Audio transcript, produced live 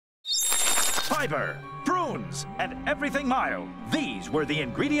fiber, prunes, and everything mild. These were the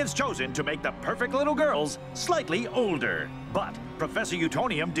ingredients chosen to make the perfect little girls slightly older. But Professor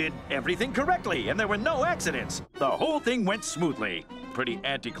Utonium did everything correctly, and there were no accidents. The whole thing went smoothly. Pretty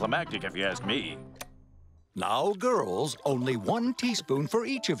anticlimactic, if you ask me. Now, girls, only 1 teaspoon for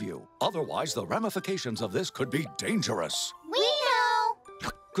each of you. Otherwise, the ramifications of this could be dangerous. We know!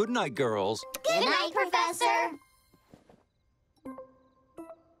 Good night, girls. Good night, Professor!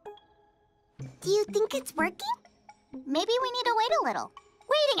 Do you think it's working? Maybe we need to wait a little.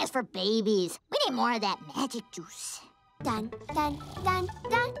 Waiting is for babies. We need more of that magic juice. Dun, dun, dun,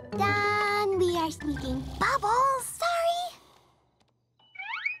 dun, dun. We are sneaking bubbles. Sorry.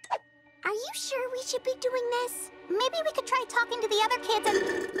 Are you sure we should be doing this? Maybe we could try talking to the other kids and...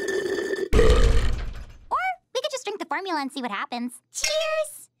 Or we could just drink the formula and see what happens.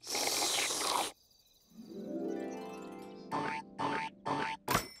 Cheers!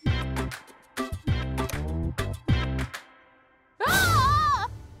 Ah!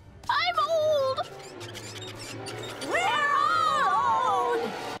 I'm old! We're all old!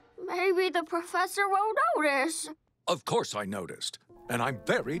 Maybe the professor won't notice. Of course I noticed, and I'm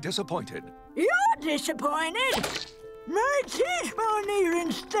very disappointed. You're disappointed? My teaspoon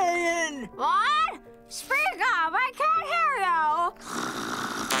isn't staying. What? Speak up, I can't hear you.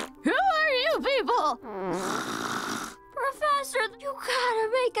 Who are you people? Professor, you gotta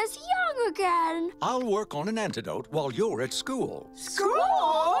make us young again. I'll work on an antidote while you're at school.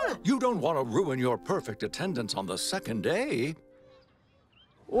 School? You don't want to ruin your perfect attendance on the second day.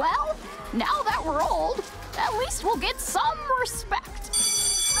 Well, now that we're old, at least we'll get some respect.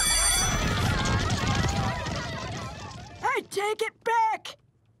 I take it back.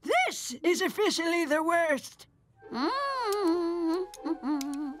 This is officially the worst.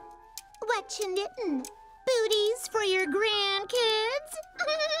 What you knitting? Booties for your grandkids?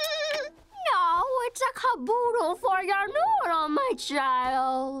 No, it's a caboodle for your noodle, my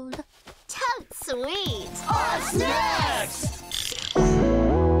child. Totes sweet. Snacks!